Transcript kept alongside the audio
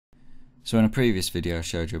So in a previous video I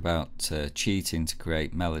showed you about cheating to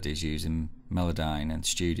create melodies using Melodyne and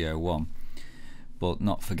Studio One, but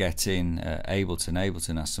not forgetting Ableton.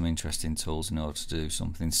 Ableton has some interesting tools in order to do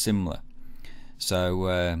something similar. So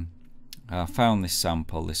I found this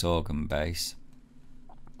sample, this organ bass,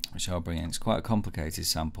 which I'll bring in. It's quite a complicated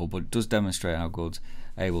sample, but it does demonstrate how good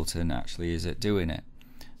Ableton actually is at doing it.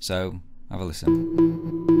 So have a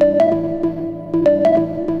listen.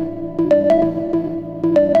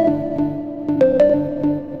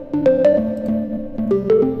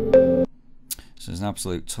 So there's an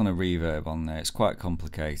absolute ton of reverb on there. It's quite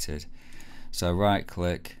complicated. So right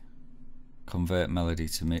click, convert melody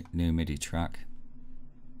to new MIDI track.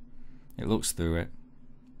 It looks through it.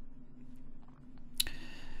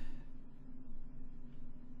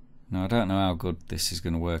 Now I don't know how good this is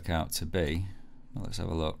going to work out to be, but let's have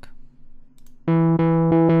a look.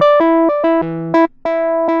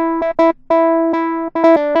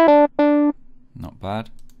 Not bad.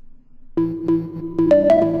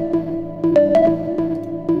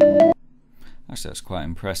 Actually, that's quite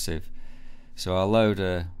impressive. So I'll load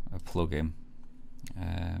a plugin,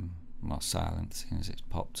 more silent, seeing as it's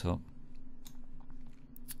popped up.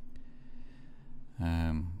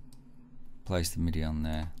 Place the MIDI on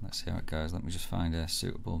there. Let's see how it goes. Let me just find a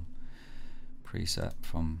suitable preset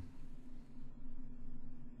from.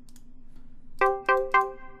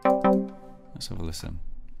 Let's have a listen.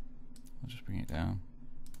 I'll just bring it down.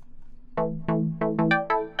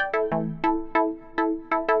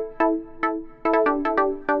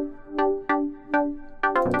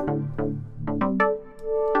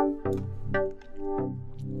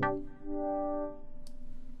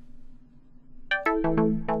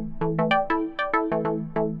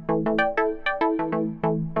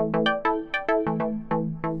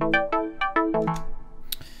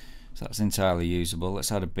 So that's entirely usable.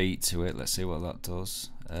 Let's add a beat to it. Let's see what that does.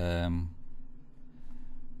 Add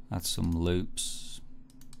some loops.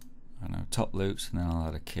 I don't know, top loops, and then I'll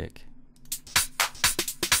add a kick.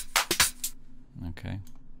 Okay.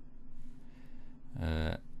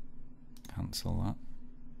 Cancel that.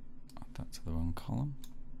 Add that to the wrong column.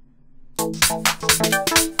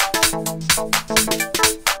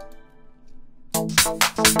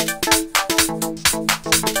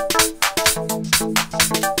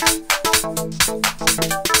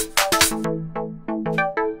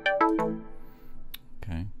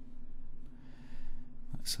 Okay.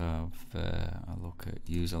 Let's have a look at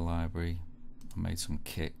user library. I made some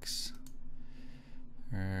kicks.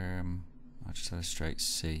 I just had a straight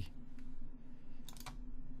C.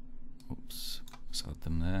 Oops. Let's add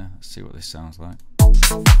them there. Let's see what this sounds like.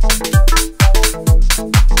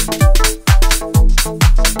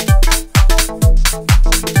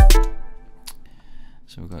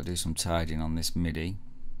 So we've got to do some tidying on this MIDI.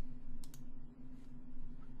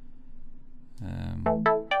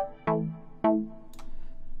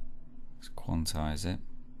 Let's quantize it.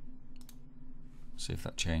 See if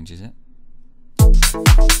that changes it.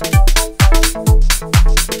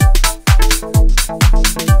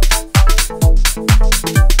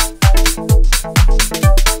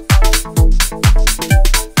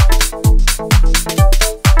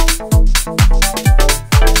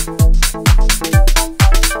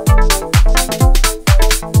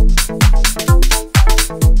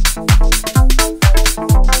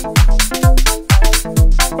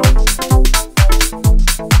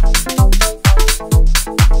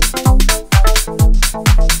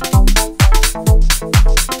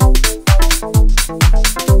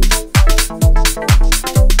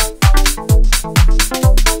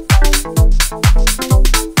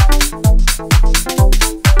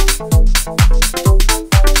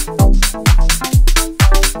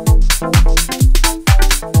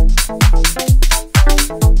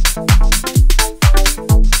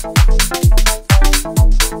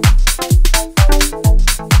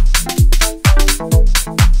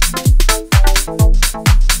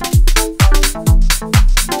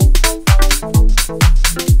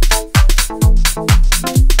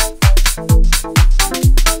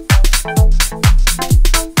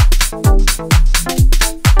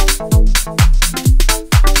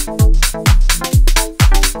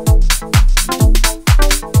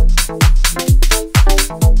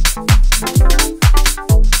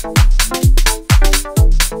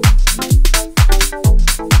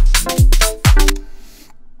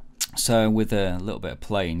 So with a little bit of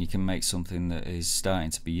playing, you can make something that is starting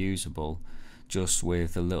to be usable just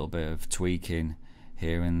with a little bit of tweaking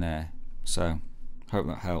here and there. So hope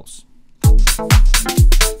that helps.